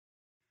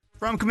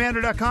From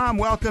Commando.com,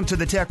 welcome to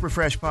the Tech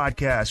Refresh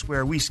Podcast,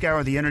 where we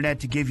scour the internet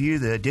to give you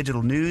the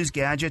digital news,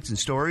 gadgets, and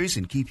stories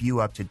and keep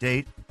you up to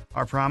date.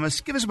 Our promise,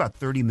 give us about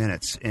 30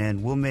 minutes,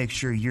 and we'll make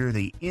sure you're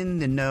the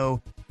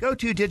in-the-know,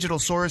 go-to digital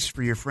source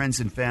for your friends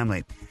and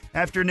family.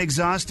 After an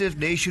exhaustive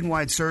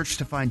nationwide search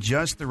to find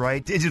just the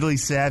right digitally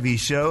savvy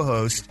show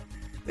host,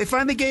 they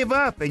finally gave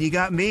up, and you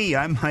got me.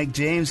 I'm Mike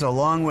James,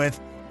 along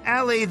with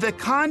Allie, the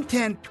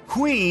content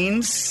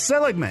queen,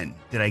 Seligman.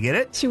 Did I get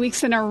it? 2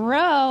 weeks in a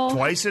row.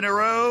 Twice in a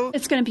row?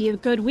 It's going to be a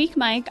good week,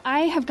 Mike.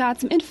 I have got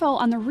some info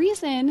on the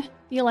reason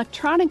the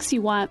electronics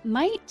you want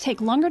might take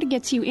longer to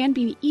get to you and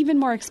be even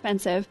more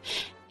expensive,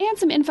 and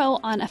some info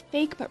on a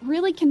fake but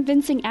really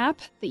convincing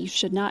app that you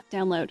should not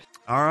download.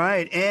 All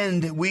right,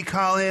 and we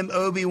call him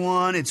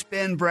Obi-Wan. It's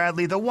Ben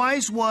Bradley, the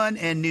wise one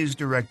and news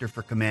director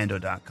for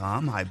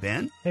Commando.com. Hi,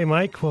 Ben. Hey,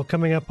 Mike. Well,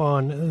 coming up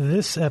on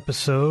this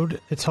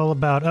episode, it's all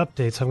about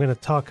updates. I'm going to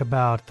talk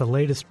about the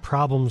latest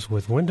problems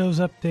with Windows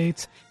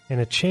updates and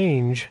a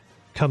change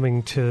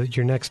coming to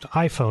your next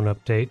iPhone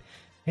update,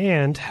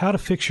 and how to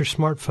fix your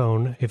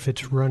smartphone if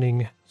it's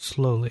running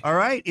slowly. All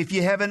right, if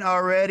you haven't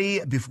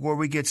already, before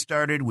we get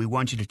started, we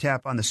want you to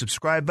tap on the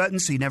subscribe button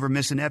so you never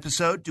miss an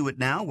episode. Do it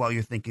now while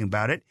you're thinking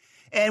about it.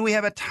 And we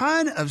have a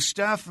ton of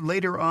stuff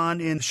later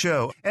on in the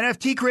show.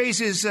 NFT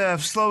craze is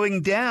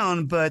slowing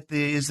down, but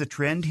is the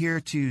trend here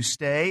to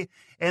stay?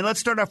 And let's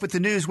start off with the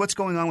news. What's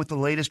going on with the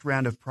latest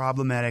round of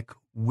problematic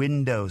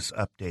Windows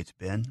updates,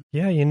 Ben?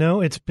 Yeah,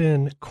 it's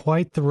been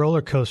quite the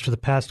roller coaster the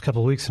past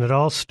couple of weeks, and it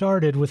all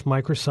started with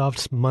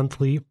Microsoft's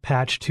monthly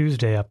Patch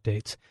Tuesday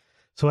updates.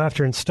 So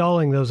after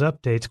installing those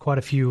updates, quite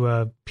a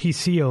few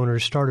PC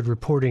owners started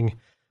reporting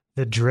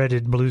the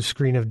dreaded blue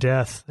screen of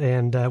death,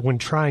 and when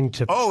trying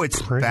to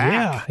it's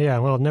back. Yeah.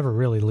 Well, it never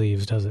really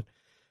leaves, does it?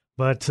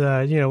 But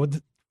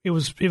it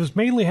was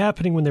mainly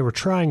happening when they were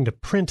trying to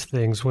print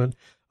things, when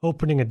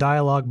opening a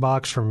dialog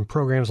box from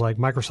programs like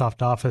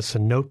Microsoft Office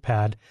and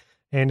Notepad,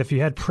 and if you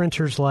had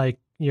printers like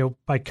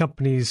by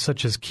companies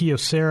such as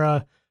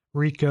Kyocera,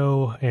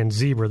 Ricoh, and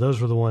Zebra,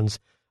 those were the ones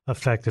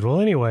affected. Well,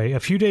 anyway,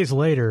 a few days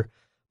later,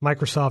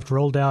 Microsoft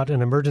rolled out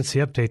an emergency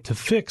update to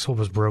fix what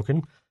was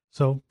broken.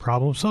 So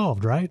problem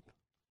solved, right?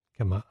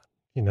 Come on.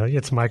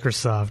 It's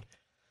Microsoft.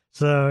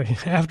 So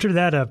after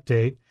that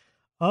update,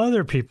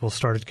 other people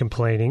started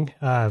complaining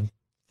that,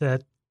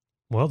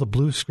 the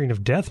blue screen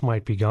of death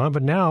might be gone,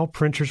 but now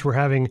printers were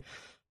having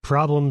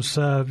problems,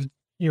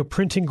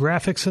 printing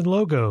graphics and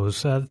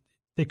logos.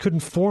 They couldn't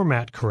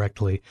format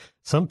correctly.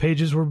 Some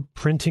pages were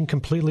printing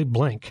completely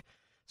blank.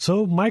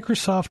 So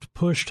Microsoft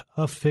pushed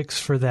a fix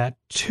for that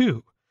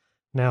too.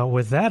 Now,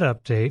 with that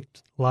update,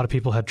 a lot of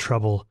people had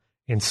trouble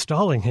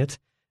installing it,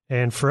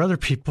 and for other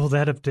people,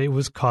 that update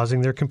was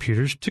causing their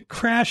computers to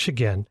crash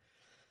again.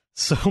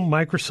 So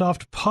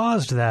Microsoft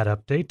paused that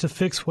update to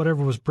fix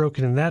whatever was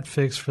broken in that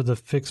fix for the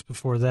fix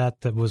before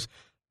that was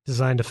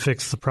designed to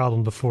fix the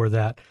problem before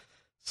that.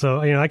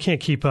 So, I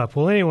can't keep up.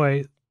 Well,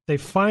 anyway, they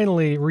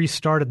finally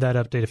restarted that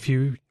update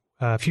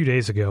a few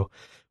days ago,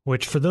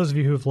 which for those of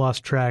you who have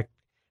lost track,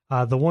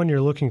 the one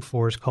you're looking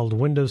for is called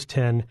Windows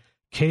 10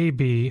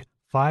 KB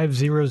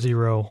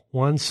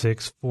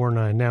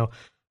 5001649. Now,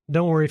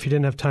 don't worry if you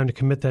didn't have time to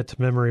commit that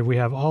to memory. We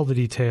have all the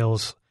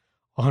details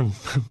on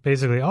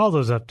basically all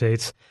those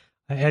updates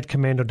at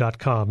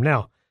Commando.com.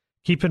 Now,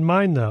 keep in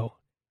mind, though,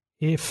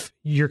 if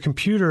your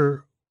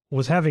computer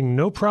was having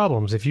no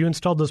problems, if you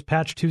installed those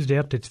Patch Tuesday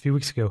updates a few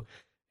weeks ago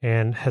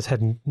and has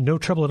had no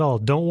trouble at all,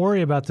 don't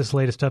worry about this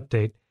latest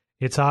update.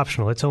 It's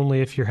optional. It's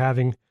only if you're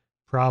having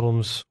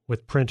problems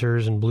with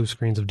printers and blue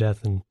screens of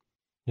death and,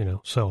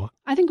 so on.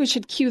 I think we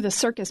should cue the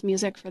circus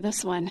music for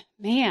this one.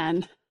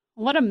 Man,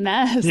 what a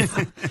mess.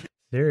 Yeah.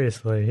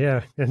 Seriously,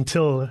 yeah.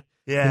 Until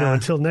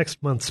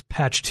next month's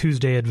Patch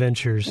Tuesday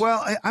adventures.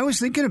 Well, I was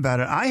thinking about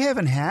it. I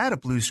haven't had a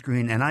blue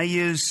screen, and I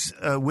use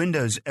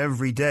Windows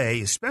every day,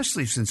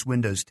 especially since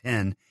Windows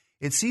 10.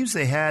 It seems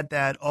they had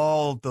that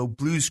the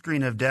blue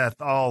screen of death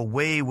all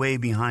way, way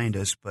behind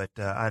us, but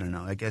I don't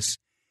know. I guess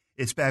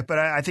it's back, but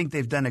I think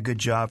they've done a good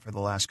job for the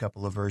last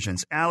couple of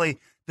versions. Allie,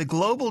 the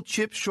global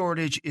chip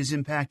shortage is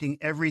impacting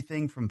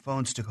everything from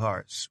phones to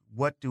cars.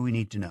 What do we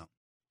need to know?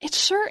 It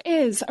sure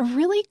is a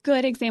really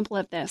good example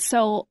of this.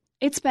 So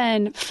it's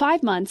been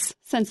 5 months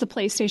since the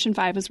PlayStation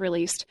 5 was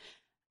released.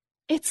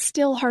 It's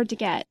still hard to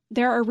get.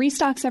 There are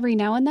restocks every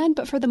now and then,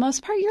 but for the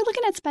most part, you're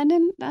looking at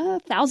spending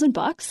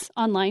 $1,000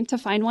 online to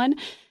find one.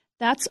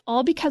 That's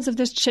all because of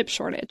this chip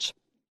shortage.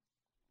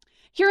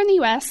 Here in the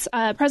U.S.,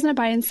 President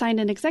Biden signed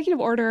an executive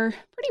order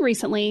pretty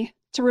recently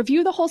to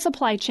review the whole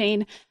supply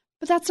chain,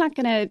 but that's not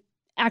going to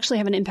actually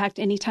have an impact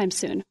anytime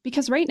soon,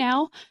 because right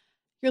now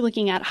you're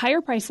looking at higher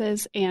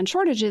prices and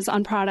shortages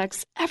on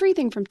products,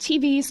 everything from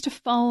TVs to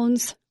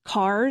phones,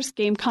 cars,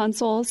 game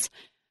consoles.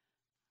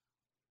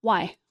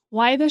 Why?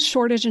 Why the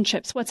shortage in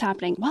chips? What's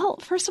happening? Well,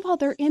 first of all,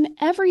 they're in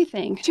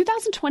everything.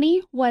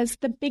 2020 was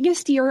the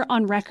biggest year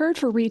on record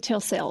for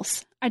retail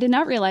sales. I did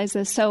not realize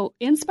this. So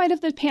in spite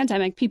of the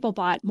pandemic, people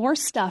bought more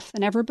stuff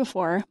than ever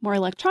before, more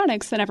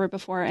electronics than ever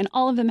before, and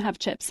all of them have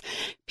chips.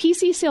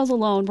 PC sales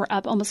alone were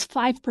up almost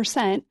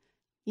 5%.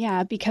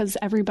 Yeah, because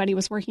everybody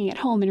was working at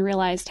home and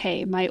realized,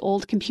 hey, my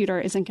old computer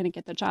isn't going to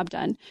get the job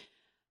done.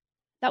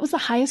 That was the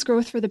highest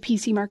growth for the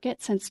PC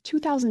market since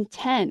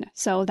 2010.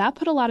 So that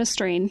put a lot of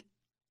strain.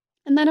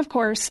 And then, of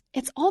course,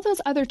 it's all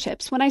those other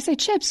chips. When I say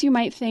chips, you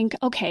might think,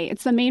 okay,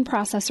 it's the main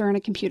processor in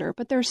a computer,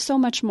 but there's so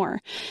much more.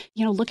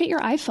 Look at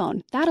your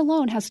iPhone. That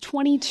alone has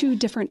 22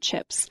 different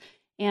chips.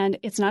 And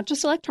it's not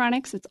just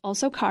electronics, it's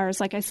also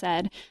cars, like I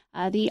said.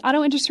 The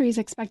auto industry is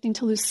expecting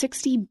to lose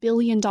 $60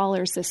 billion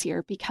this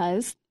year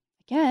because,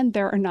 again,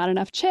 there are not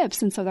enough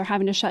chips, and so they're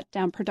having to shut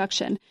down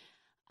production.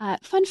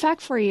 Fun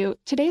fact for you,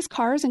 today's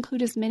cars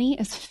include as many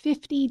as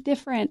 50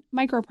 different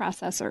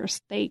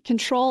microprocessors. They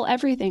control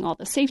everything, all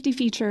the safety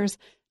features,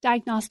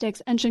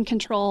 diagnostics, engine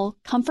control,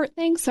 comfort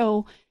things.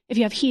 So if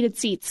you have heated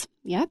seats,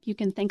 yep, you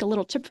can thank a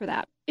little chip for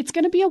that. It's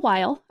going to be a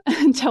while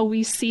until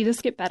we see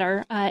this get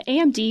better.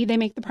 AMD, they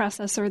make the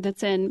processor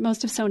that's in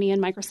most of Sony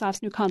and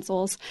Microsoft's new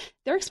consoles.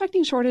 They're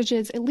expecting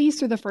shortages at least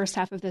through the first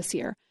half of this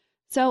year.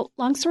 So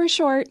long story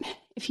short,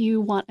 if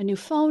you want a new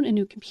phone, a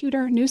new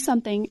computer, new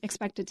something,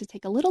 expect it to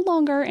take a little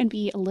longer and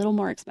be a little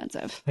more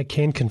expensive. I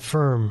can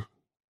confirm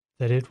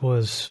that it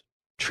was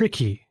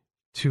tricky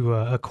to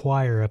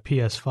acquire a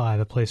PS5,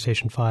 a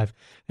PlayStation 5,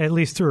 at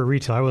least through a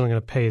retailer. I wasn't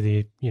going to pay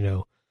the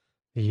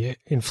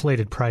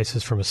inflated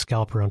prices from a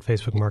scalper on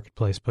Facebook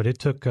Marketplace, but it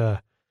took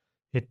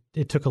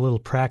it took a little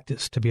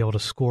practice to be able to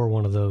score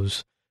one of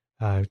those,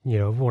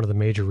 one of the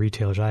major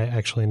retailers. I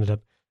actually ended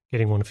up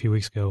getting one a few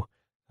weeks ago.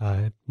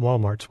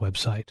 Walmart's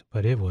website,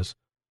 but it was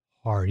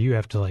hard. You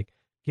have to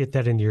get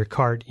that into your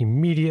cart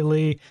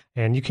immediately,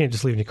 and you can't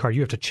just leave it in your cart.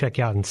 You have to check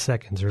out in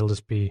seconds, or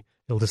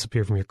it'll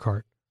disappear from your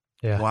cart.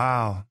 Yeah.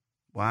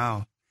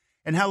 Wow.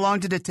 And how long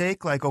did it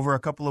take? Over a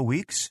couple of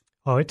weeks?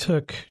 Oh, it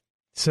took.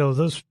 So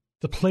the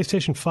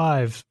PlayStation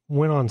 5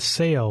 went on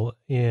sale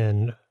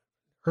in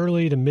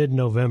early to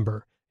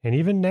mid-November, and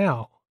even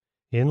now,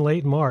 in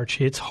late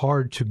March, it's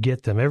hard to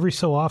get them. Every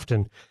so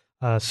often,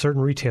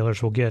 certain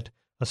retailers will get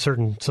a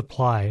certain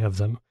supply of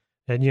them,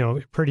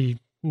 and pretty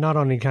not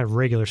on any kind of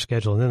regular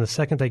schedule. And then the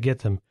second they get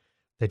them,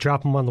 they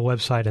drop them on the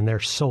website, and they're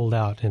sold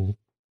out in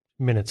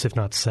minutes, if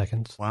not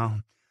seconds.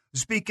 Wow!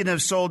 Speaking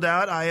of sold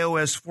out,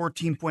 iOS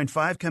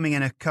 14.5 coming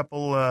in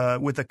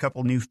with a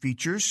couple new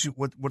features.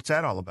 What's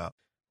that all about?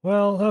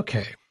 Well,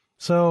 okay.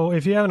 So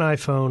if you have an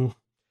iPhone,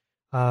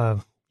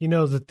 you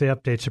know that the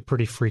updates are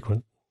pretty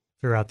frequent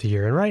throughout the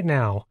year. And right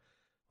now,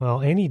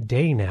 well, any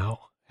day now,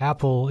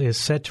 Apple is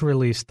set to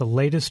release the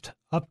latest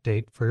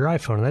update for your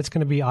iPhone, and that's going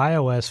to be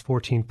iOS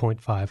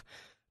 14.5.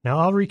 Now,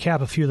 I'll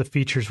recap a few of the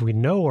features we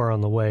know are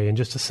on the way in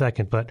just a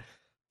second, but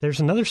there's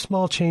another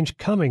small change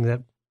coming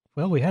that,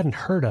 well, we hadn't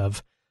heard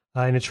of,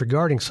 and it's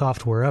regarding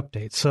software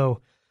updates.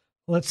 So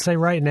let's say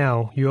right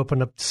now you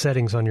open up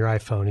settings on your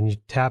iPhone, and you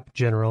tap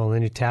General, and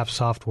then you tap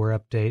Software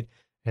Update,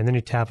 and then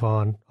you tap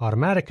on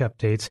Automatic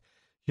Updates.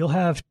 You'll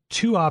have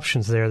two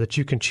options there that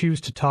you can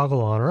choose to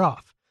toggle on or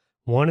off.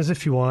 One is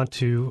if you want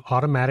to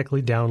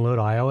automatically download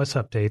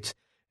iOS updates,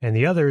 and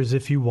the other is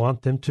if you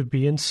want them to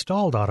be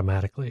installed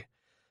automatically.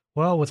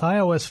 Well, with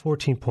iOS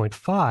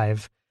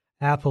 14.5,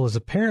 Apple is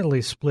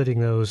apparently splitting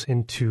those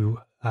into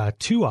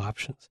two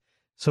options.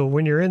 So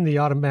when you're in the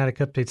automatic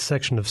updates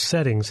section of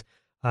settings,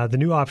 the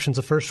new options,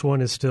 the first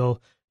one is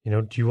still,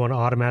 do you want to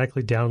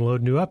automatically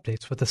download new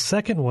updates? But the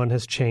second one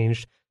has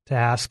changed to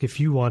ask if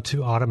you want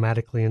to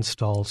automatically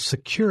install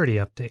security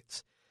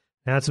updates.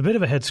 Now, it's a bit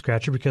of a head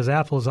scratcher because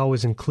Apple has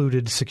always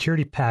included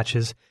security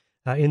patches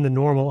in the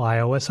normal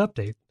iOS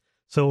update.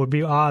 So it would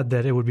be odd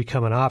that it would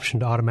become an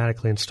option to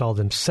automatically install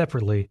them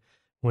separately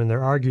when they're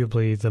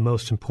arguably the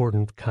most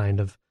important kind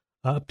of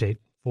update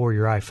for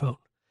your iPhone.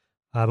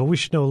 But we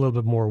should know a little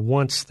bit more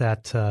once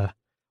that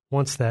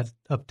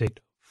update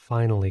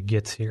finally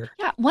gets here.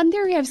 Yeah, one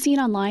theory I've seen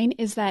online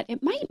is that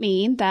it might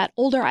mean that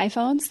older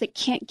iPhones that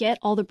can't get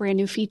all the brand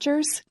new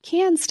features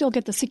can still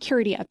get the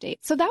security update.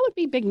 So that would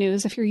be big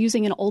news if you're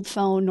using an old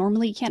phone.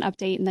 Normally you can't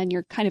update, and then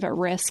you're kind of at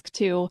risk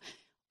to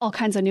all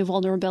kinds of new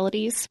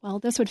vulnerabilities. Well,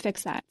 this would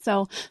fix that.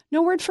 So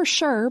no word for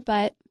sure,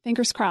 but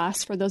fingers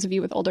crossed for those of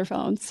you with older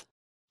phones.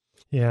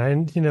 Yeah,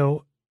 and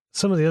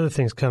some of the other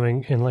things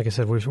coming, and like I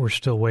said, we're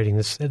still waiting.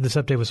 This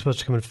update was supposed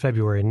to come in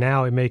February, and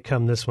now it may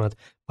come this month.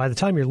 By the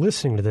time you're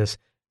listening to this,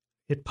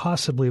 it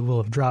possibly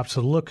will have dropped.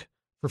 So look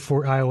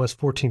for iOS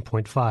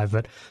 14.5.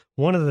 But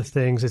one of the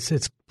things,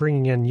 it's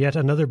bringing in yet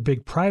another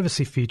big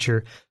privacy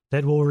feature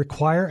that will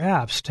require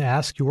apps to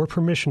ask your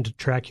permission to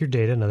track your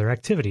data and other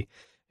activity.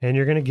 And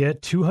you're going to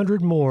get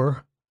 200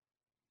 more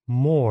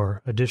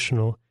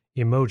additional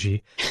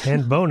emoji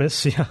and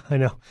bonus. Yeah, I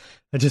know.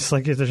 I just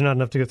there's not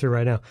enough to go through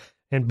right now.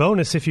 And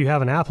bonus, if you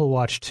have an Apple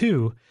Watch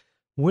 2,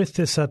 with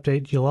this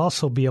update, you'll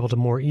also be able to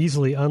more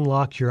easily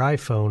unlock your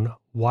iPhone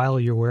while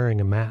you're wearing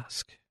a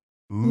mask.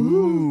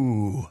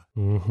 Ooh.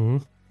 Mm-hmm.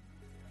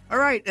 All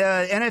right.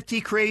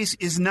 NFT craze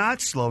is not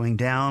slowing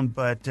down,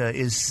 but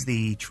is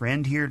the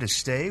trend here to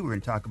stay? We're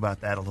going to talk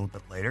about that a little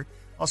bit later.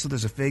 Also,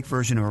 there's a fake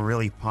version of a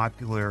really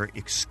popular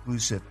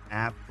exclusive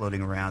app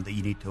floating around that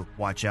you need to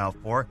watch out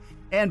for.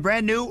 And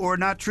brand new or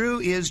not true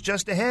is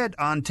just ahead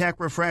on Tech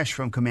Refresh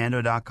from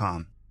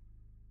Commando.com.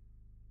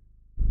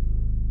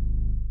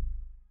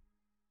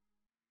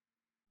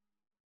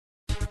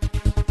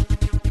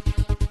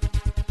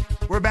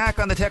 back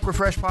on the Tech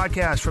Refresh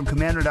podcast from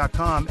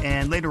Commando.com,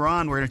 and later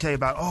on we're going to tell you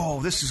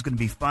about, this is going to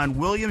be fun.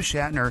 William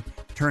Shatner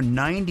turned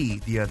 90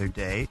 the other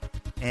day,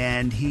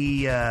 and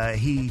he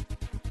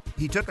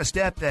took a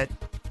step that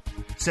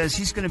says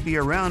he's going to be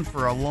around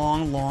for a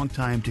long, long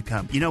time to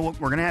come. You know what?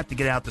 We're going to have to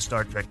get out the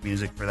Star Trek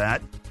music for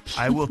that.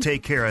 I will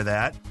take care of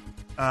that.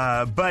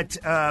 But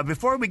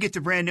before we get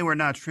to brand new or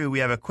not true, we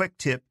have a quick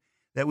tip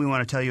that we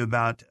want to tell you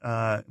about,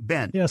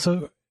 Ben. Yeah,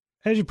 so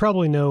as you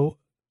probably know,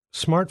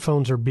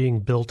 smartphones are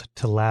being built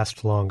to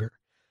last longer.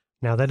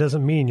 Now, that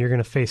doesn't mean you're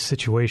going to face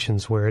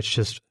situations where it's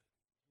just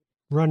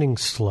running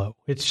slow.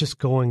 It's just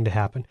going to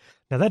happen.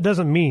 Now, that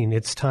doesn't mean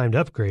it's time to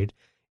upgrade.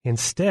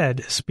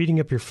 Instead, speeding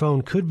up your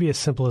phone could be as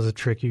simple as a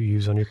trick you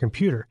use on your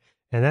computer,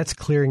 and that's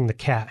clearing the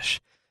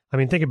cache. I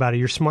mean, think about it.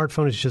 Your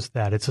smartphone is just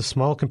that. It's a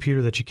small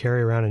computer that you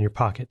carry around in your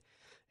pocket.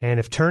 And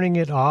if turning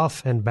it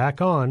off and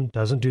back on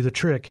doesn't do the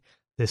trick,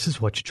 this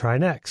is what you try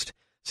next.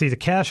 See, the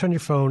cache on your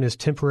phone is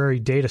temporary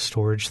data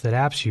storage that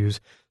apps use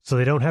so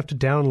they don't have to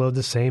download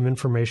the same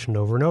information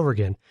over and over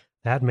again.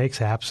 That makes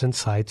apps and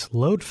sites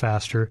load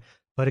faster,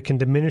 but it can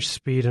diminish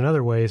speed in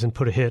other ways and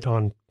put a hit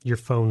on your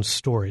phone's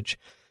storage.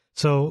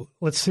 So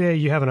let's say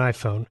you have an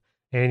iPhone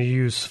and you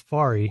use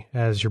Safari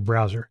as your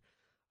browser.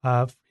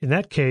 In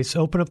that case,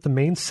 open up the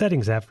main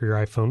settings app for your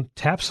iPhone,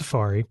 tap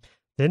Safari,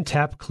 then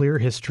tap Clear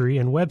History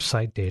and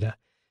Website Data.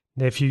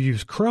 Now, if you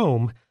use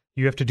Chrome,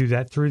 you have to do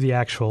that through the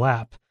actual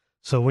app.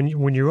 So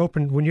when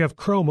you have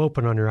Chrome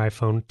open on your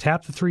iPhone,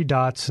 tap the three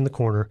dots in the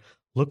corner,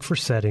 look for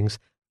Settings,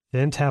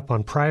 then tap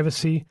on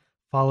Privacy,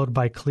 followed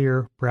by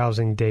Clear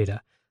Browsing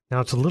Data.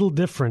 Now, it's a little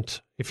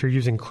different if you're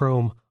using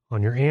Chrome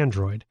on your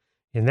Android.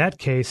 In that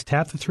case,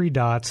 tap the three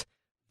dots,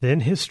 then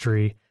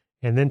History,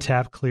 and then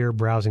tap Clear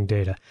Browsing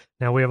Data.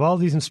 Now, we have all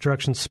these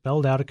instructions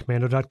spelled out at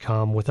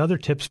Commando.com with other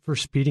tips for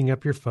speeding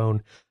up your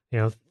phone,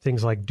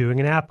 things like doing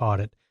an app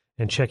audit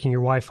and checking your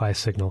Wi-Fi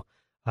signal.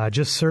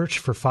 Just search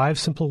for 5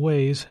 simple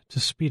ways to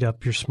speed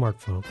up your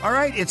smartphone. All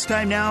right, it's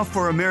time now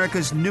for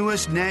America's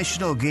newest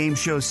national game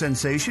show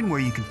sensation, where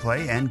you can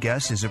play and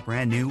guess is it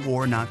brand new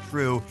or not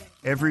true.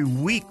 Every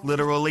week,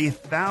 literally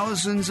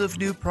thousands of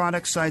new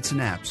product sites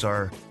and apps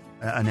are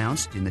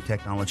announced in the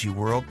technology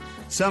world.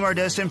 Some are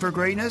destined for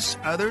greatness,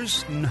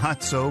 others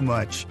not so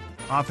much.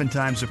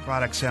 Oftentimes the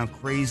products sound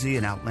crazy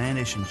and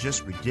outlandish and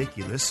just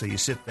ridiculous, so you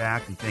sit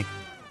back and think,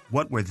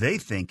 what were they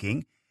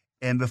thinking?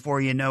 And before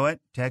you know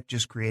it, tech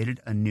just created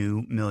a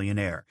new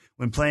millionaire.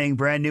 When playing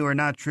Brand New or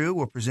Not True,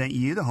 we'll present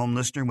you, the home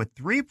listener, with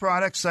 3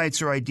 product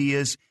sites or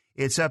ideas.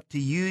 It's up to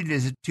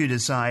you to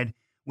decide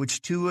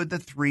which 2 of the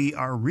 3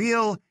 are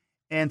real,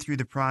 and through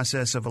the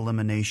process of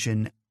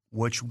elimination,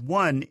 which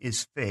one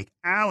is fake.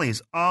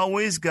 Allie's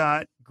always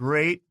got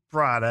great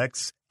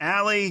products.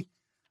 Allie,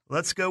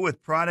 let's go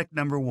with product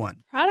number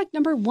 1. Product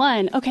number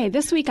 1. Okay,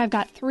 this week I've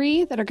got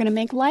 3 that are going to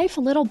make life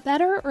a little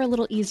better or a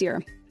little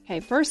easier. Okay,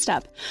 first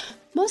up,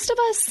 most of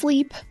us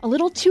sleep a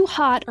little too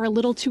hot or a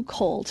little too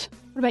cold.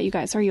 What about you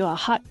guys? Are you a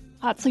hot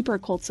sleeper or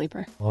cold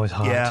sleeper? Always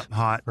hot. Yeah,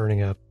 hot.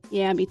 Burning up.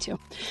 Yeah, me too.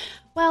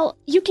 Well,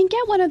 you can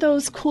get one of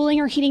those cooling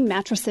or heating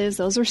mattresses.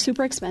 Those are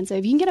super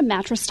expensive. You can get a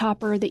mattress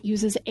topper that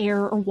uses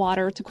air or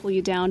water to cool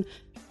you down.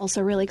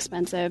 Also really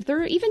expensive.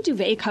 There are even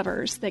duvet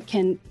covers that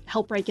can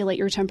help regulate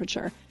your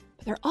temperature.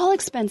 But they're all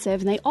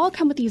expensive, and they all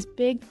come with these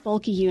big,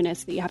 bulky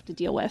units that you have to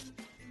deal with.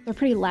 They're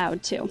pretty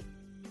loud, too.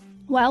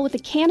 Well, with the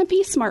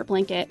Canopy Smart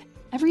Blanket,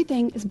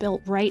 everything is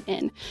built right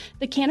in.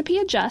 The Canopy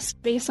adjusts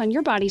based on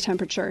your body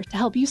temperature to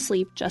help you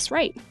sleep just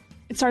right.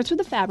 It starts with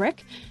the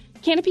fabric.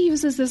 Canopy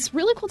uses this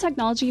really cool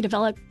technology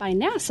developed by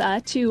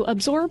NASA to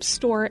absorb,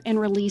 store, and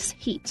release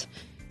heat.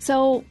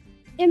 So,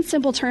 in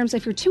simple terms,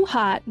 if you're too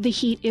hot, the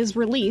heat is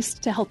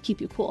released to help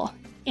keep you cool.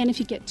 And if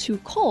you get too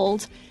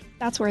cold,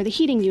 that's where the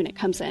heating unit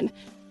comes in.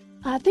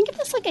 Think of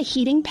this like a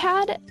heating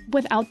pad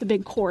without the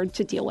big cord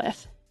to deal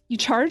with. You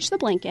charge the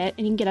blanket,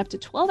 and you can get up to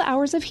 12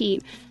 hours of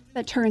heat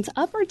that turns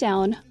up or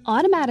down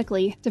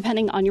automatically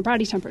depending on your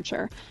body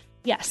temperature.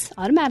 Yes,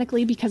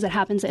 automatically, because it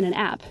happens in an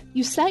app.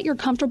 You set your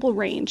comfortable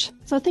range.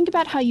 So think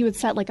about how you would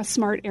set like a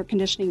smart air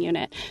conditioning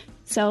unit.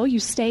 So you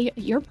stay at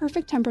your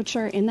perfect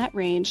temperature in that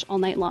range all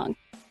night long.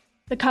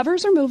 The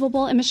covers are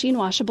movable and machine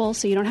washable,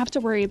 so you don't have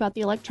to worry about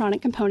the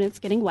electronic components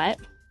getting wet.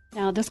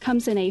 Now, this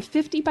comes in a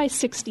 50 by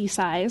 60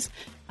 size,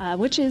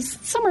 which is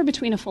somewhere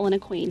between a full and a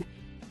queen.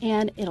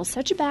 And it'll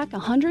set you back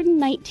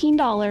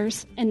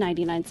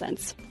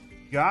 $119.99.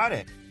 Got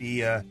it.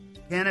 The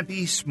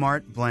Canopy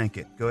Smart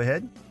Blanket. Go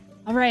ahead.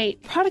 All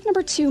right. Product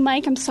number 2,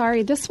 Mike, I'm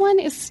sorry. This one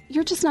is,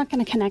 you're just not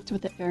going to connect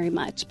with it very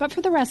much. But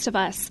for the rest of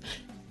us,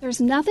 there's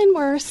nothing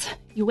worse.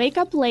 You wake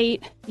up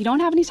late, you don't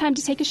have any time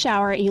to take a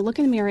shower, and you look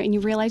in the mirror and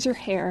you realize your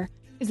hair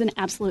is an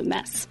absolute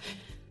mess.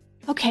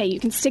 Okay, you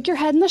can stick your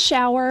head in the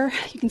shower,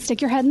 you can stick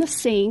your head in the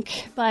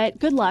sink, but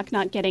good luck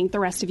not getting the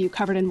rest of you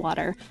covered in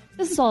water.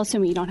 This is all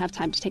assuming you don't have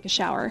time to take a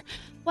shower.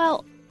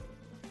 Well,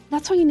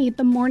 that's why you need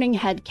the morning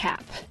head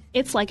cap.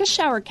 It's like a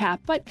shower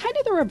cap, but kind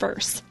of the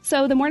reverse.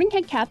 So the morning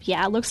head cap,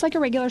 looks like a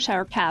regular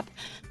shower cap,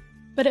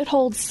 but it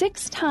holds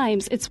 6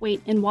 times its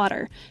weight in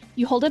water.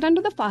 You hold it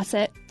under the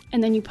faucet,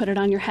 and then you put it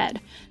on your head.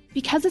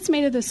 Because it's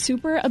made of this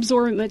super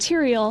absorbent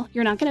material,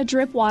 you're not going to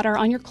drip water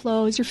on your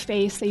clothes, your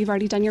face, that you've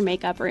already done your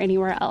makeup, or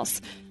anywhere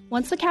else.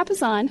 Once the cap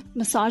is on,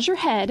 massage your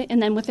head,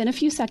 and then within a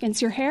few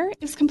seconds, your hair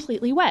is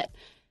completely wet.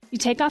 You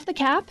take off the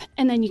cap,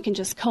 and then you can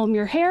just comb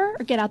your hair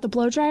or get out the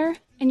blow dryer,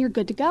 and you're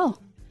good to go.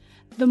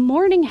 The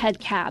morning head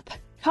cap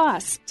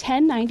costs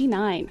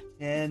 $10.99.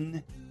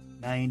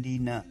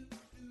 $10.99.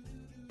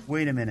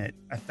 Wait a minute.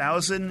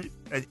 Is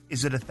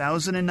it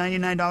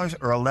 $1,099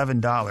 or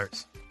 $11?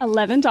 $11.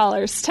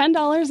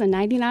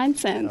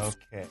 $10.99.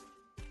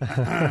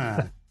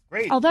 Okay.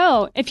 Great.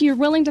 Although, if you're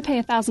willing to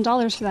pay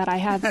 $1,000 for that, I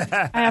have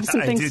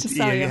some things to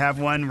sell you. You have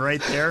one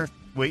right there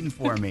waiting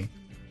for me.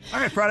 All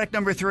right, product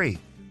number 3.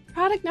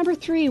 Product number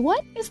 3.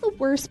 What is the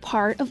worst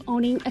part of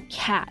owning a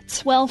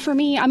cat? Well, for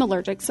me, I'm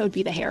allergic, so it'd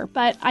be the hair.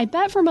 But I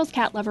bet for most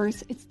cat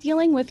lovers, it's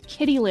dealing with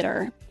kitty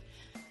litter.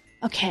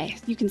 Okay,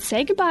 you can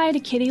say goodbye to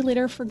kitty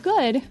litter for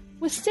good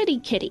with City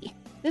Kitty.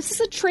 This is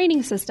a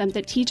training system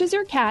that teaches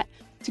your cat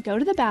to go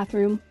to the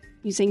bathroom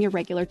using your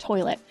regular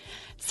toilet.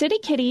 City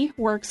Kitty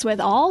works with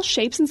all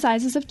shapes and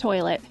sizes of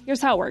toilet.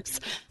 Here's how it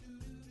works.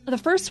 The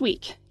first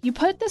week, you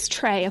put this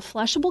tray of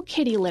flushable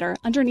kitty litter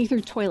underneath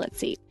your toilet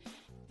seat.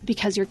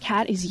 Because your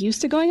cat is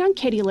used to going on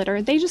kitty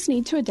litter, they just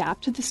need to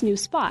adapt to this new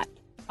spot.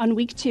 On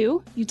week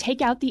 2, you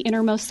take out the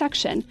innermost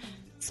section,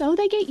 so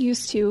they get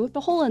used to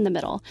the hole in the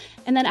middle.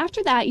 And then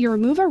after that, you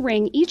remove a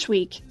ring each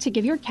week to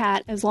give your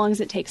cat as long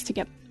as it takes to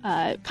get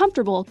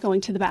comfortable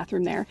going to the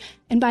bathroom there.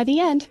 And by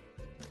the end,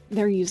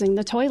 they're using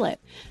the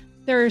toilet.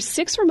 There are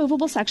 6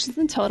 removable sections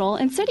in total,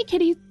 and City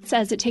Kitty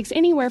says it takes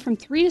anywhere from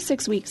 3 to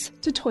 6 weeks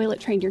to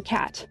toilet train your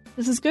cat.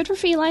 This is good for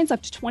felines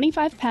up to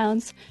 25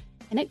 pounds,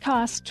 and it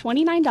costs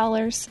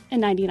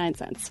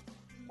 $29.99.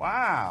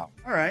 Wow.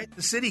 All right,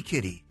 the City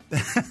Kitty.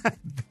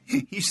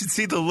 You should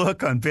see the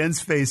look on Ben's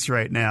face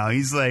right now.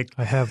 He's like...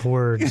 I have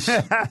words.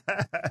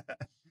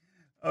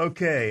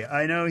 Okay,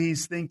 I know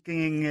he's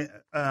thinking...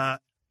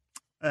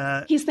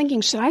 He's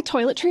thinking, should I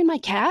toilet train my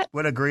cat?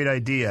 What a great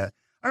idea.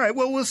 All right,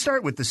 well, we'll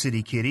start with the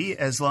City Kitty.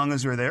 As long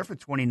as we're there for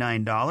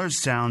 $29,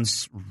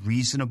 sounds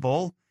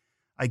reasonable.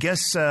 I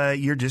guess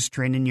you're just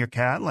training your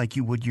cat like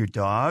you would your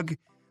dog.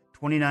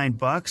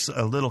 $29,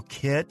 a little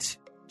kit,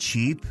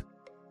 cheap.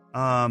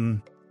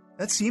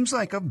 That seems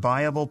like a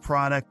viable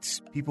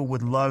product. People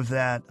would love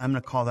that. I'm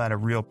going to call that a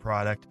real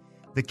product.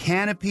 The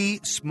Canopy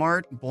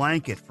Smart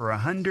Blanket for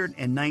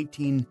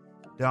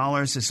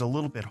 $119 is a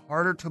little bit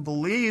harder to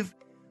believe.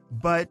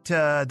 But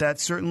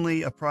that's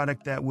certainly a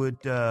product that would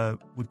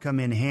come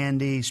in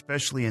handy,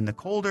 especially in the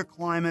colder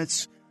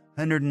climates.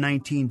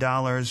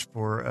 $119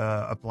 for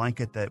a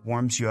blanket that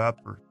warms you up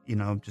or,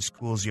 just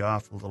cools you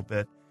off a little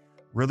bit.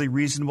 Really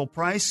reasonable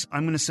price.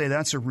 I'm going to say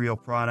that's a real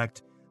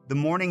product. The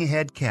morning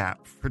head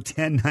cap for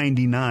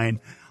 $10.99.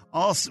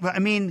 Also, I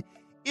mean,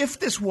 if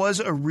this was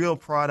a real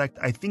product,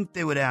 I think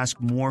they would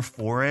ask more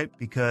for it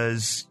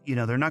because,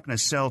 they're not going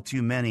to sell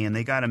too many and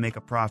they got to make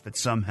a profit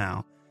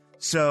somehow.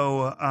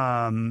 So,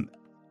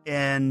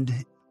 it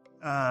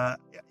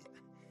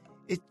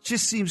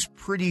just seems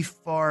pretty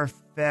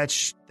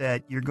far-fetched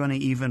that you're going to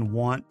even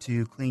want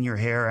to clean your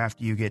hair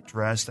after you get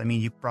dressed. I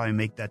mean, you probably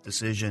make that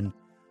decision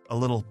a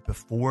little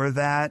before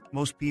that,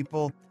 most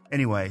people.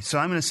 Anyway, so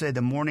I'm going to say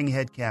the morning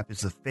head cap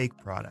is the fake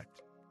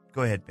product.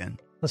 Go ahead, Ben.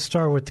 Let's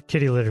start with the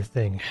kitty litter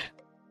thing.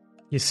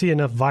 You see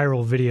enough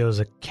viral videos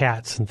of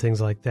cats and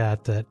things like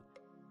that,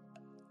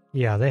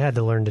 yeah, they had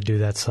to learn to do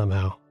that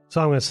somehow.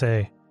 So I'm going to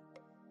say...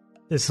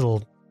 this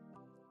little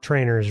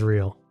trainer is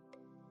real.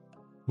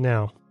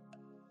 Now,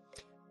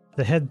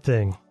 the head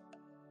thing.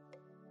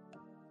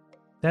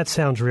 That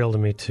sounds real to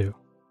me too.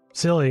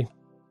 Silly,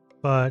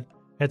 but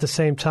at the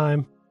same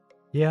time,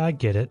 yeah, I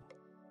get it.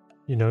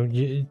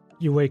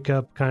 You wake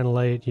up kind of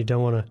late. You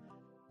don't want to.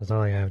 It's not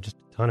like I have just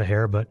a ton of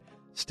hair, but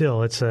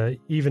still, it's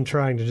even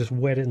trying to just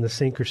wet it in the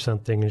sink or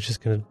something. It's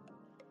just gonna.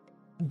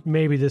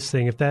 Maybe this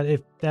thing, if that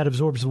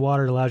absorbs the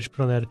water, it allows you to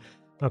put on that.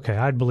 Okay,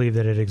 I'd believe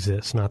that it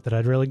exists. Not that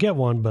I'd really get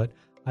one, but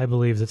I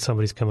believe that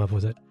somebody's come up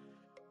with it.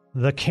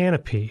 The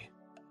Canopy.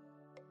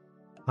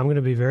 I'm going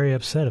to be very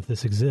upset if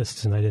this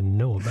exists and I didn't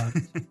know about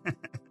it.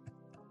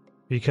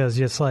 Because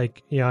it's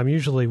like, I'm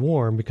usually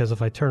warm because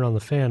if I turn on the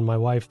fan, my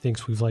wife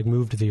thinks we've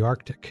moved to the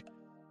Arctic.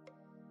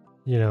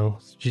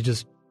 She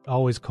just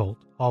always cold.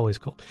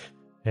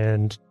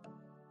 And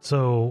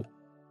so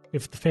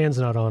if the fan's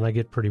not on, I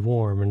get pretty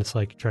warm and it's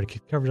like you try to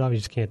keep the covers off, you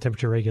just can't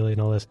temperature regulate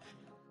and all this.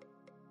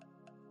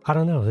 I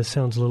don't know. This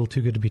sounds a little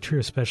too good to be true,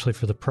 especially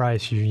for the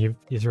price. You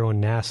throw in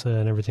NASA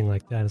and everything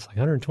like that. It's like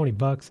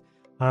 $120.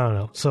 I don't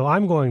know. So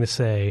I'm going to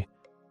say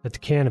that the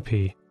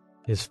Canopy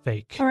is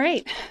fake. All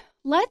right.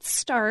 Let's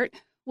start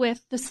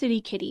with the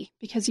City Kitty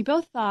because you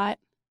both thought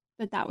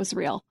that was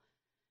real.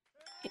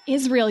 It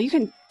is real. You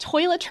can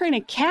toilet train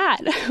a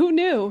cat. Who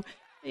knew?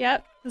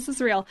 Yep, this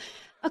is real.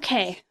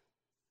 Okay.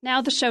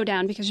 Now the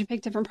showdown because you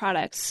picked different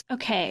products.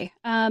 Okay.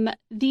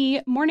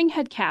 The morning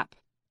head cap.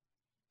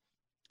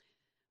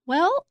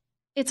 Well,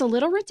 it's a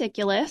little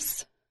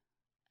ridiculous.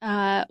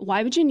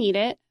 Why would you need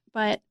it?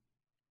 But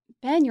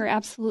Ben, you're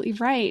absolutely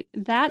right.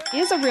 That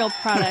is a real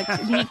product.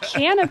 The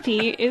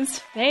canopy is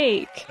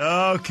fake.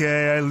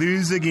 Okay, I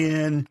lose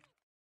again.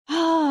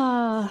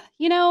 Ah,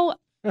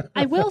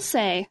 I will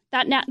say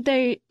that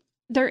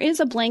there is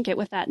a blanket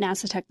with that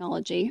NASA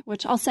technology,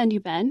 which I'll send you,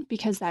 Ben,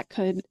 because that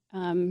could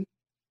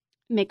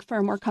make for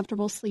a more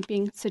comfortable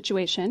sleeping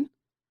situation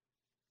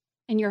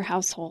in your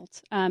household.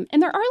 And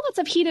there are lots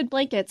of heated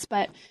blankets,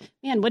 but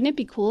man, wouldn't it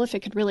be cool if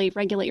it could really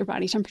regulate your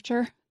body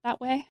temperature that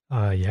way?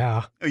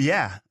 Yeah.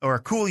 Yeah, or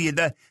cool you.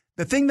 The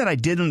thing that I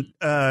didn't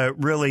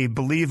really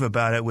believe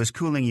about it was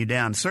cooling you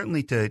down.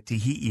 Certainly to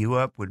heat you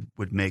up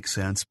would make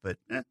sense, but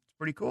it's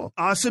pretty cool.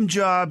 Awesome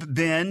job,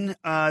 Ben.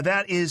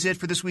 That is it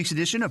for this week's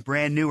edition of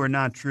Brand New or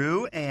Not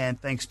True, and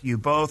thanks to you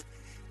both.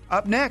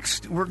 Up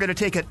next, we're going to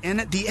take the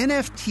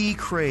NFT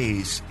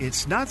craze.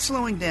 It's not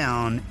slowing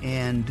down,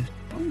 and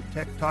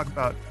talk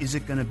about, is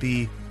it going to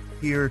be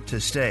here to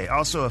stay?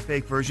 Also, a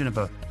fake version of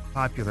a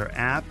popular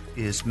app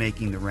is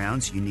making the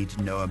rounds you need to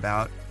know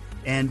about.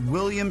 And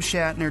William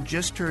Shatner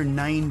just turned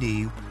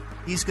 90.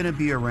 He's going to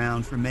be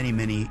around for many,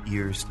 many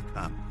years to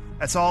come.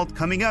 That's all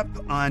coming up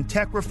on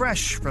Tech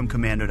Refresh from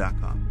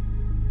Commando.com.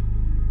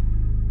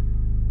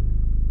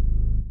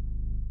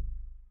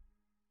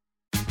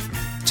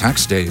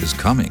 Tax day is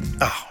coming.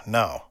 Oh,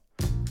 no.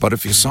 But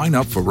if you sign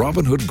up for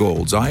Robinhood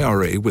Gold's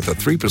IRA with a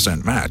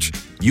 3% match,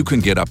 you can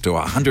get up to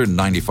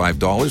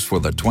 $195 for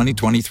the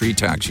 2023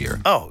 tax year.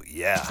 Oh,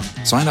 yeah.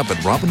 Sign up at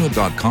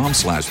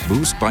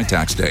Robinhood.com/boost by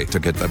tax day to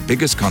get the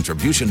biggest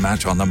contribution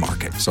match on the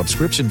market.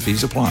 Subscription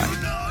fees apply.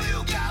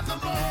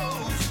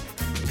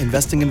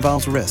 Investing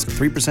involves risk.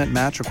 3%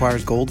 match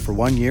requires gold for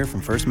 1 year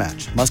from first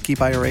match. Must keep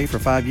IRA for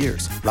 5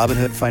 years.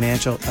 Robinhood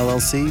Financial,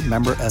 LLC,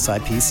 member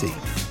SIPC.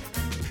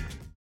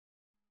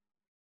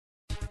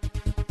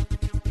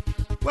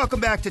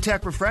 Welcome back to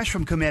Tech Refresh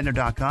from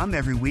Commando.com.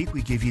 Every week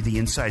we give you the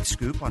inside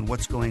scoop on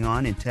what's going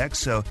on in tech,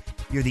 so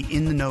you're the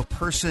in-the-know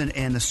person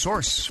and the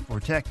source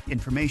for tech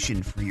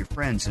information for your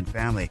friends and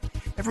family.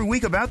 Every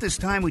week about this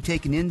time we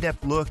take an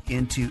in-depth look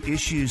into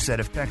issues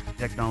that affect the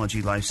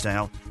technology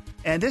lifestyle.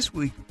 And this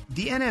week,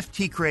 the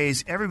NFT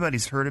craze,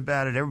 everybody's heard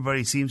about it.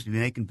 Everybody seems to be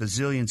making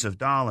bazillions of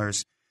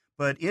dollars.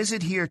 But is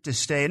it here to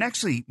stay? And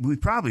actually, we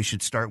probably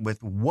should start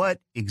with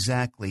what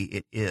exactly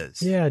it is.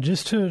 Yeah,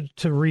 just to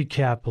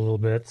recap a little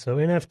bit. So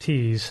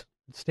NFTs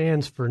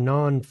stands for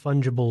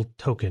non-fungible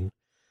token.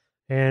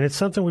 And it's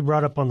something we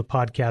brought up on the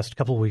podcast a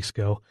couple of weeks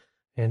ago.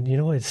 And,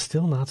 it's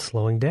still not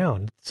slowing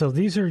down. So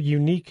these are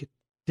unique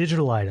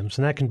digital items.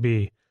 And that can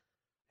be,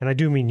 and I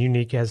do mean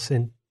unique as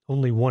in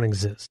only one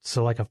exists.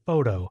 So like a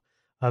photo,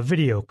 a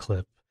video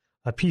clip,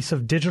 a piece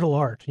of digital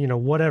art,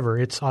 whatever.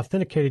 It's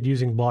authenticated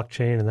using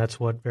blockchain, and that's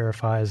what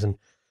verifies and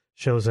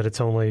shows that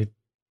it's only,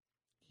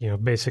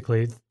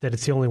 basically that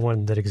it's the only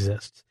one that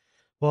exists.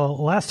 Well,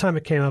 last time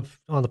it came up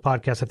on the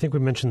podcast, I think we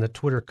mentioned that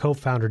Twitter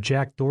co-founder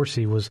Jack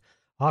Dorsey was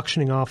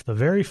auctioning off the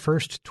very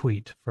first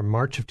tweet from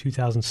March of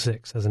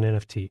 2006 as an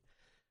NFT.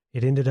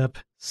 It ended up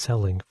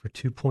selling for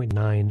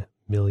 $2.9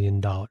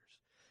 million.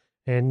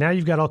 And now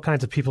you've got all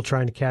kinds of people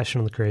trying to cash in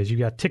on the craze. You've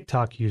got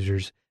TikTok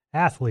users,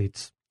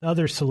 athletes,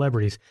 other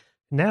celebrities.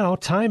 Now,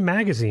 Time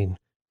Magazine,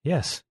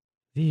 yes,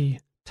 the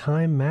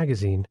Time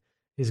Magazine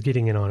is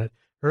getting in on it.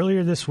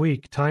 Earlier this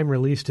week, Time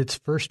released its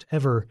first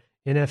ever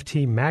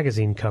NFT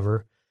magazine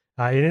cover,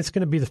 and it's going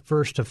to be the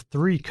first of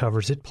 3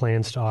 covers it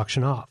plans to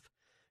auction off.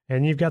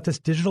 And you've got this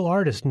digital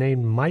artist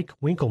named Mike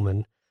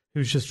Winkleman,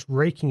 who's just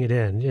raking it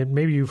in. And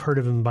maybe you've heard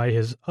of him by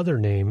his other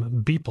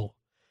name, Beeple.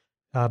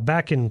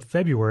 Back in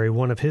February,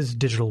 one of his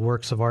digital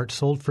works of art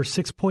sold for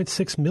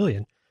 $6.6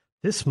 million.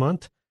 This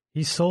month,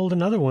 he sold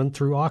another one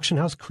through Auction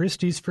House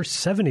Christie's for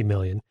 $70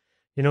 million.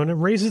 And it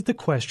raises the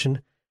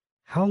question,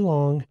 how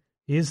long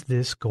is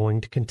this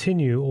going to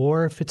continue,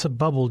 or if it's a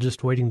bubble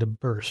just waiting to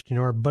burst?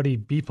 Our buddy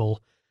Beeple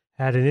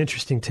had an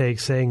interesting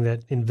take saying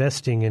that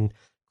investing in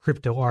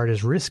crypto art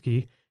is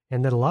risky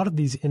and that a lot of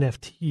these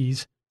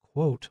NFTs,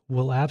 quote,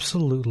 will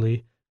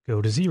absolutely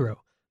go to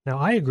zero. Now,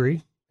 I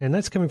agree, and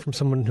that's coming from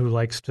someone who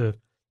likes to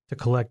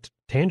collect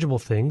tangible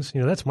things.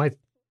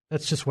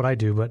 That's just what I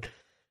do, but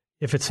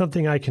if it's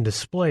something I can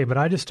display, but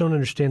I just don't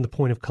understand the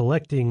point of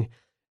collecting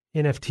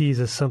NFTs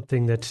as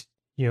something that's,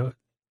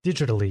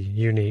 digitally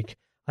unique.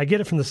 I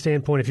get it from the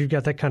standpoint if you've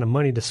got that kind of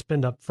money to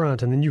spend up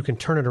front and then you can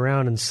turn it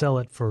around and sell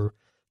it for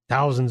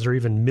thousands or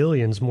even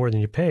millions more than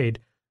you paid,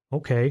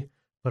 okay.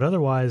 But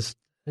otherwise,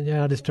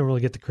 I just don't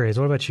really get the craze.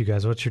 What about you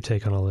guys? What's your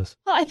take on all this?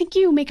 Well, I think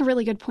you make a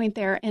really good point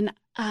there. And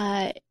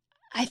I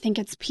think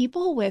it's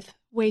people with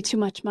way too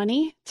much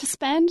money to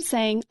spend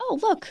saying, oh,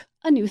 look,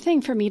 a new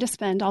thing for me to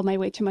spend all my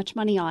way too much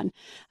money on.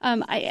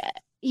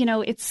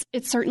 It's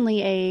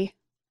certainly a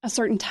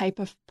certain type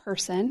of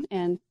person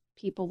and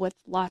people with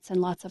lots and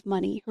lots of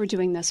money who are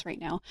doing this right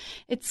now.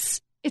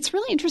 It's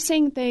really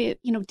interesting.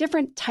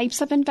 Different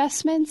types of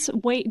investments,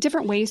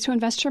 different ways to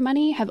invest your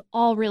money have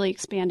all really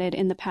expanded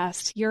in the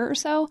past year or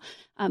so.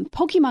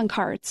 Pokemon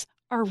cards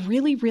are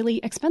really, really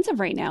expensive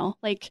right now,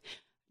 like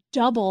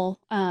double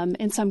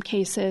in some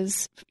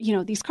cases.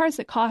 These cards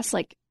that cost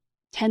like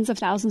tens of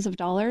thousands of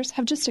dollars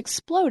have just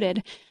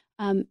exploded.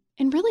 And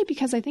And really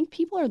because I think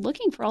people are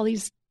looking for all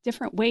these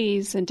different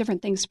ways and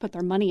different things to put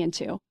their money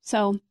into.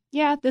 So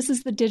yeah, this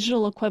is the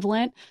digital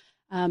equivalent.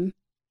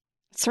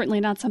 Certainly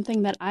not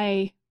something that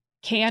I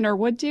can or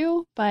would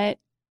do, but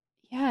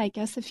yeah, I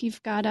guess if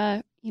you've got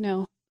a,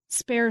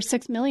 spare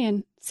 $6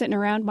 million sitting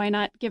around, why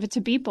not give it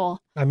to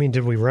people? I mean,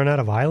 did we run out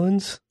of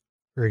islands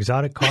or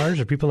exotic cars?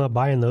 Are people not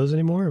buying those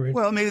anymore?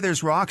 Well, maybe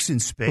there's rocks in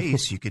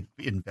space you could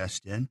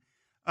invest in.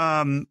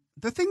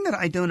 The thing that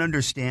I don't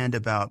understand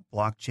about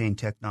blockchain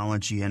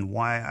technology and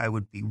why I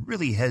would be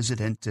really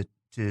hesitant to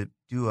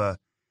do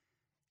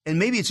and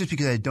maybe it's just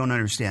because I don't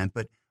understand,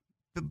 but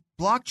the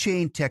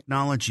blockchain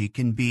technology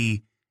can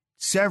be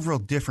several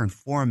different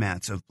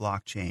formats of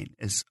blockchain,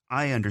 as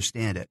I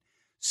understand it.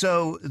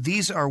 So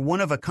these are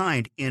one of a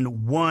kind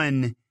in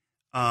one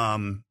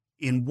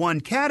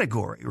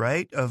category,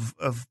 right, of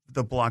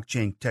the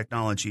blockchain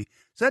technology.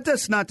 So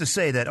that's not to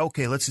say that,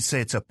 okay, let's just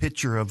say it's a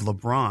picture of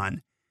LeBron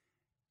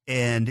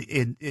and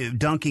it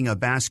dunking a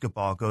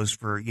basketball goes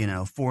for,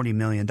 $40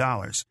 million.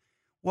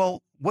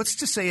 Well, what's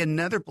to say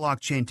another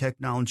blockchain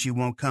technology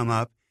won't come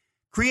up,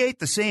 create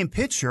the same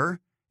picture,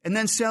 and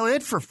then sell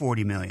it for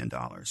 $40 million,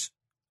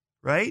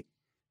 right?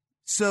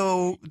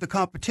 So the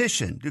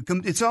competition,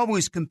 it's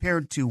always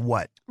compared to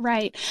what?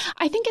 Right.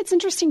 I think it's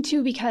interesting,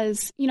 too,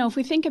 because, if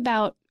we think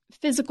about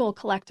physical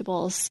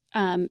collectibles,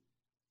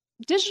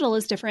 digital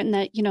is different in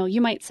that,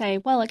 you might say,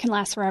 well, it can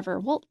last forever.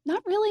 Well,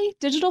 not really.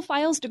 Digital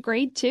files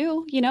degrade,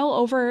 too.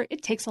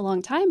 It takes a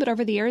long time, but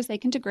over the years, they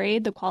can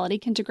degrade. The quality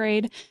can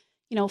degrade.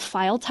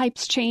 File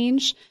types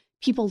change.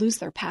 People lose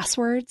their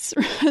passwords.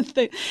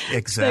 The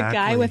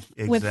guy with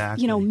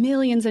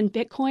millions in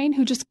Bitcoin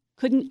who just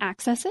couldn't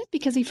access it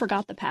because he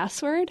forgot the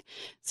password.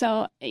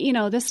 So,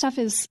 this stuff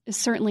is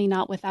certainly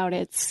not without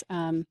its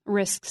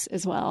risks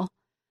as well.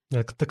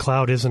 The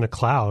cloud isn't a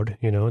cloud,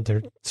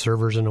 they're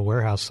servers in a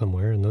warehouse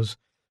somewhere, and those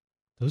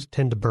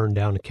tend to burn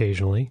down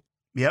occasionally.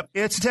 Yep.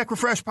 It's a Tech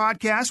Refresh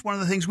podcast. One of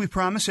the things we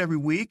promise every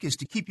week is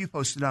to keep you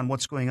posted on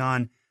what's going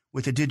on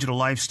with a digital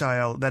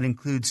lifestyle. That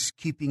includes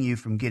keeping you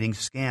from getting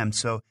scammed.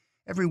 So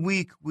every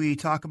week we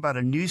talk about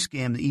a new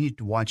scam that you need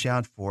to watch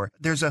out for.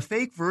 There's a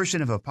fake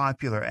version of a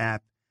popular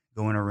app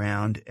going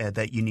around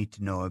that you need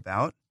to know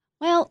about.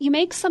 Well, you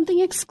make something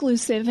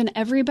exclusive and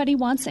everybody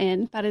wants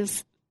in. That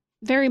is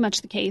very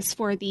much the case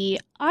for the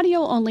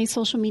audio-only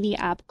social media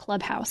app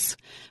Clubhouse.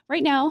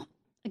 Right now,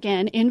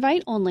 again,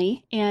 invite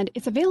only, and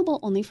it's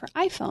available only for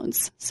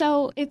iPhones.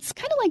 So it's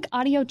kind of like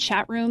audio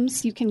chat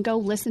rooms. You can go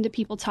listen to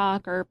people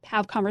talk or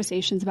have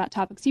conversations about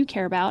topics you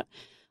care about.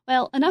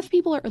 Well, enough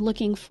people are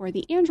looking for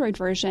the Android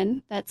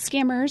version that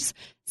scammers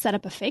set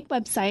up a fake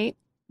website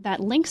that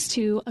links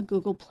to a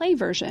Google Play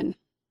version.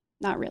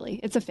 Not really.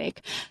 It's a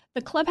fake.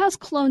 The Clubhouse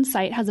clone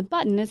site has a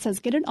button. It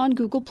says get it on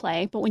Google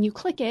Play, but when you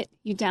click it,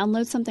 you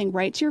download something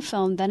right to your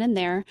phone then and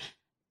there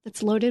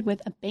that's loaded with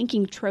a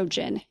banking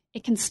Trojan.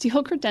 It can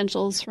steal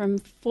credentials from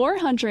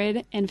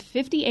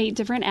 458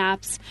 different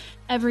apps,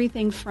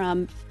 everything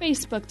from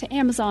Facebook to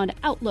Amazon to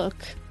Outlook,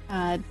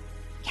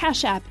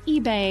 Cash App,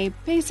 eBay,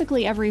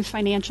 basically every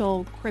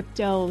financial,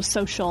 crypto,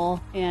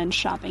 social, and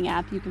shopping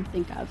app you can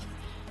think of.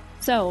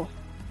 So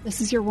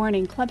this is your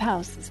warning.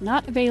 Clubhouse is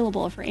not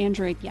available for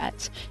Android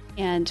yet,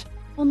 and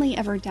only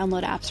ever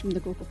download apps from the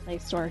Google Play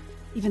Store.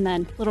 Even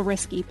then, a little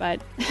risky, but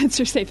it's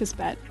your safest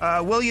bet.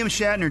 William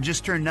Shatner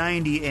just turned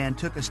 90 and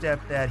took a step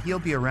that he'll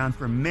be around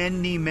for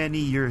many, many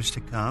years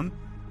to come.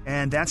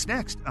 And that's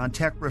next on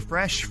Tech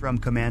Refresh from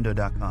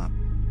Commando.com.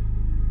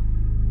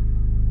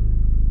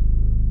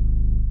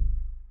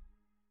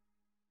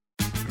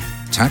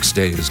 Tax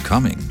day is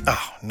coming.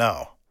 Oh,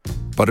 no.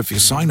 But if you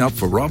sign up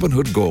for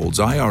Robinhood Gold's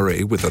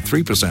IRA with a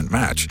 3%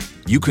 match,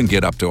 you can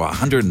get up to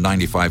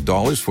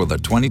 $195 for the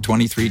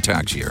 2023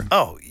 tax year.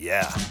 Oh,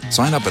 yeah.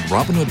 Sign up at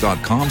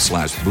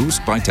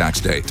Robinhood.com/boost by tax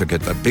day to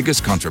get the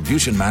biggest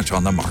contribution match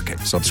on the market.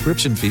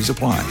 Subscription fees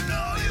apply.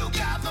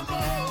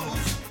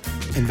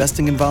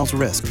 Investing involves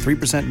risk.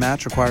 3%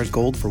 match requires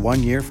gold for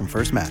 1 year from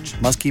first match.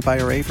 Must keep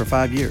IRA for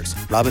 5 years.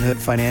 Robinhood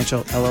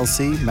Financial,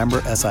 LLC, member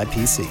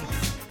SIPC.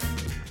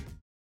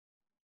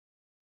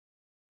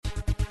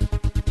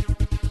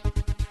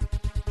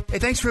 Hey,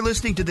 thanks for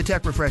listening to the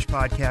Tech Refresh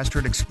podcast,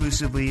 heard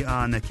exclusively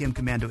on the Kim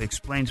Commando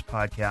Explains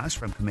podcast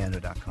from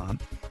Commando.com.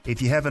 If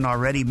you haven't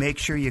already, make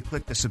sure you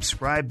click the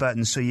subscribe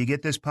button so you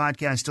get this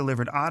podcast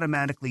delivered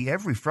automatically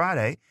every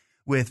Friday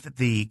with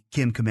the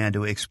Kim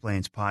Commando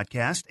Explains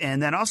podcast.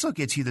 And that also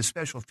gets you the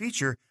special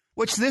feature,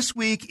 which this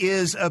week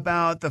is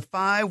about the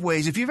 5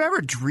 ways. If you've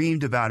ever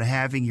dreamed about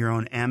having your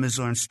own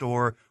Amazon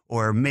store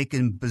or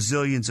making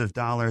bazillions of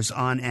dollars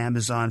on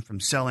Amazon from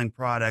selling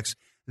products,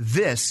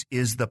 this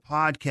is the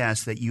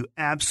podcast that you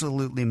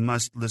absolutely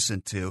must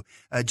listen to.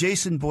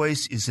 Jason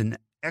Boyce is an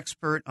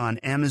expert on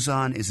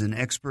Amazon, is an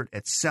expert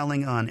at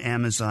selling on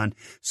Amazon.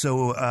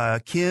 So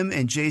Kim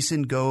and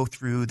Jason go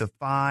through the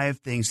 5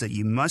 things that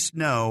you must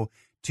know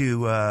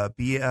to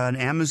be an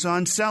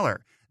Amazon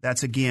seller.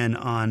 That's, again,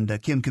 on the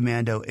Kim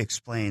Commando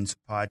Explains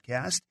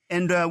podcast.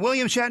 And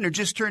William Shatner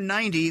just turned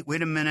 90.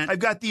 Wait a minute. I've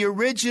got the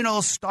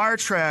original Star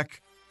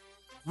Trek.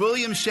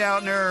 William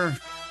Shatner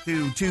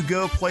to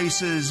go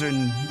places,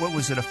 and what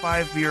was it, a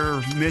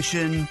 5-year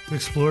mission? To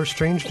explore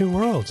strange new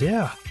worlds,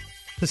 yeah.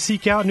 To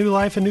seek out new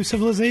life and new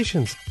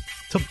civilizations.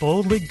 To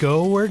boldly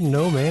go where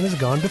no man has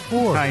gone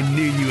before. I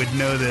knew you would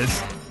know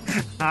this.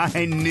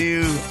 I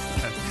knew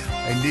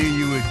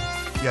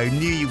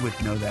you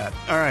would know that.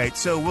 All right,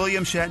 so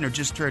William Shatner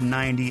just turned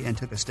 90 and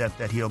took a step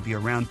that he'll be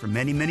around for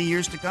many, many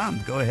years to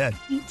come. Go ahead.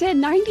 He did.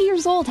 90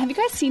 years old. Have you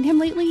guys seen him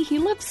lately? He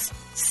looks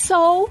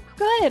so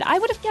good. I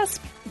would have guessed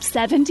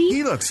 70.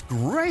 He looks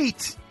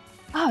great.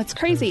 Oh, it's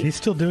crazy. He's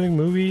still doing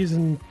movies,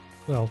 and,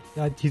 well,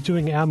 he's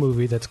doing a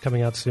movie that's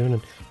coming out soon,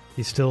 and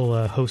he's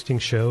still hosting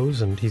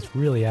shows, and he's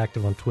really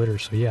active on Twitter,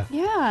 so yeah.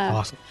 Yeah.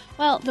 Awesome.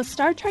 Well, the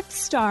Star Trek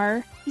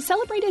star, he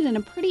celebrated in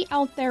a pretty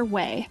out there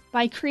way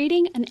by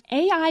creating an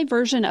AI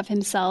version of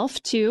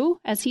himself to,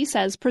 as he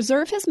says,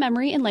 preserve his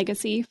memory and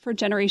legacy for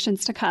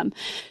generations to come.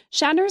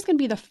 Shatner is going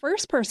to be the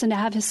first person to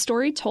have his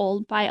story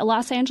told by a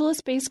Los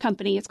Angeles-based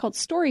company. It's called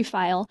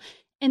Storyfile,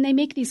 and they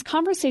make these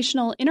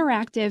conversational,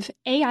 interactive,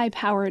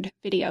 AI-powered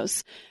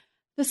videos.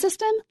 The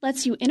system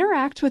lets you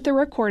interact with the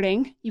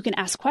recording. You can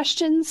ask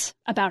questions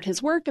about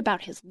his work,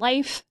 about his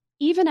life,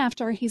 even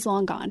after he's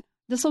long gone.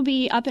 This will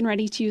be up and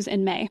ready to use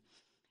in May.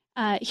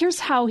 Here's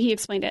how he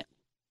explained it.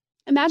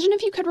 Imagine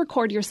if you could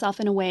record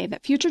yourself in a way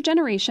that future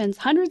generations,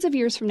 hundreds of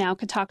years from now,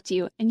 could talk to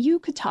you, and you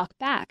could talk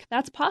back.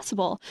 That's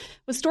possible.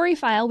 With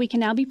Storyfile, we can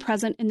now be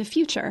present in the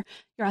future,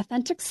 your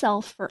authentic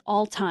self for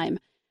all time.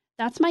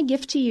 That's my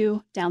gift to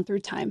you down through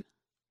time.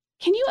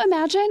 Can you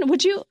imagine?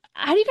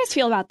 How do you guys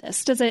feel about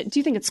this? Do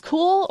you think it's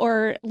cool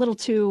or a little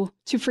too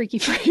freaky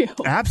for you?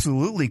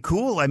 Absolutely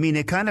cool. I mean,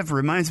 it kind of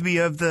reminds me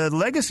of the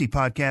Legacy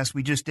podcast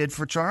we just did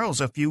for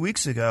Charles a few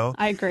weeks ago.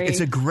 I agree. It's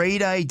a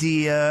great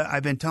idea.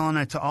 I've been telling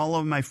it to all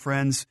of my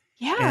friends.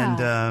 Yeah.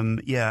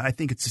 And I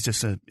think it's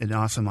just an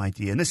awesome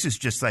idea. And this is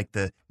just like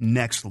the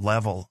next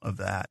level of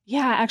that.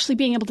 Yeah, actually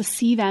being able to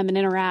see them and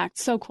interact.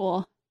 So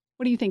cool.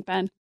 What do you think,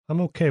 Ben?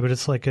 I'm okay, but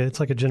it's like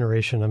a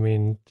generation. I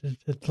mean,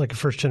 it's like a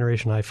first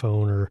generation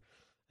iPhone or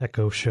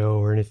Echo Show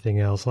or anything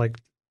else. Like,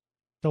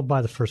 don't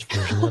buy the first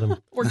version. Let them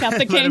work out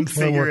the kinks.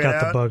 Let them work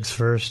out the bugs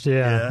first.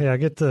 Yeah.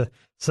 Get the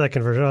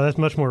second version. Oh, that's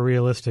much more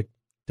realistic.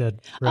 Ben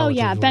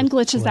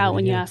glitches out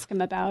when you ask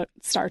him about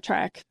Star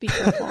Trek. Be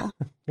careful.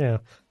 Yeah.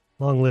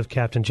 Long live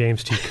Captain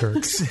James T.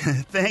 Kirk.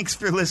 Thanks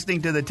for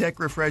listening to the Tech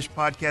Refresh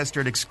podcast,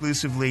 heard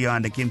exclusively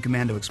on the Kim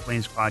Komando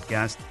Explains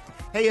podcast.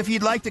 Hey, if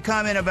you'd like to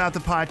comment about the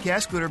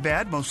podcast, good or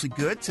bad, mostly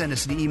good, send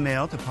us an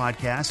email to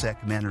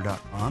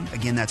podcasts@commando.com.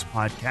 Again, that's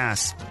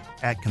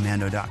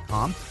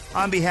podcasts@commando.com.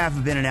 On behalf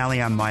of Ben and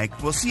Allie, I'm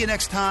Mike. We'll see you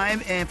next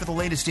time. And for the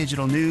latest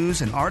digital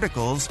news and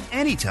articles,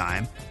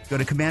 anytime, go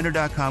to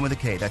commando.com with a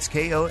K. That's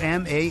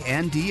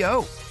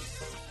KOMANDO.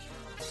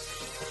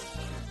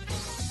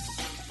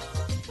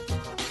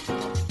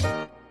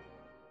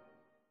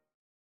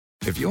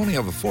 If you only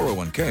have a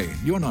 401k,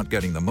 you're not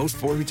getting the most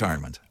for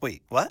retirement.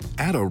 Wait, what?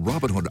 Add a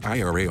Robinhood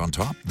IRA on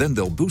top, then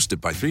they'll boost it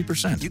by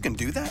 3%. You can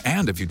do that?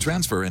 And if you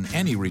transfer in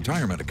any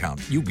retirement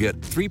account, you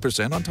get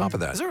 3% on top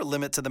of that. Is there a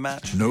limit to the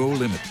match? No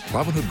limit.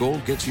 Robinhood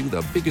Gold gets you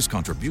the biggest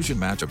contribution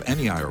match of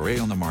any IRA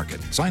on the market.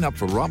 Sign up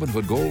for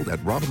Robinhood Gold at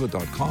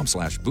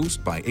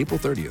Robinhood.com/boost by April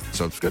 30th.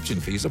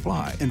 Subscription fees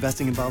apply.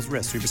 Investing involves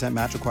risk. 3%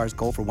 match requires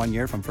gold for 1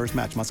 year from first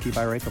match. Must keep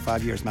IRA for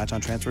 5 years. Match on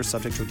transfers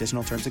subject to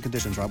additional terms and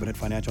conditions. Robinhood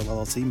Financial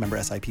LLC, member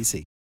SIPC.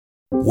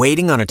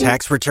 Waiting on a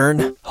tax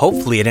return?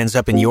 Hopefully it ends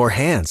up in your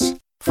hands.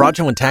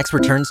 Fraudulent tax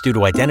returns due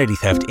to identity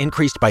theft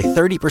increased by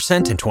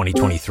 30% in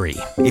 2023.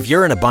 If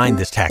you're in a bind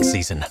this tax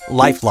season,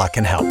 LifeLock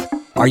can help.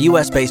 Our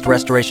U.S.-based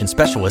restoration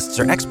specialists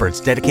are experts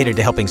dedicated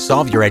to helping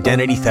solve your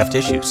identity theft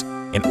issues.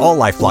 And all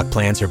LifeLock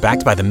plans are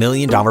backed by the $1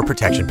 Million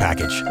Protection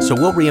Package. So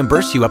we'll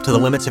reimburse you up to the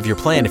limits of your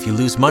plan if you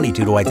lose money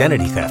due to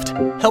identity theft.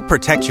 Help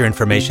protect your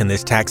information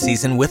this tax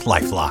season with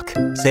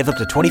LifeLock. Save up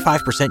to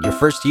 25% your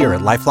first year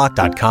at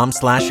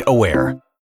LifeLock.com/aware.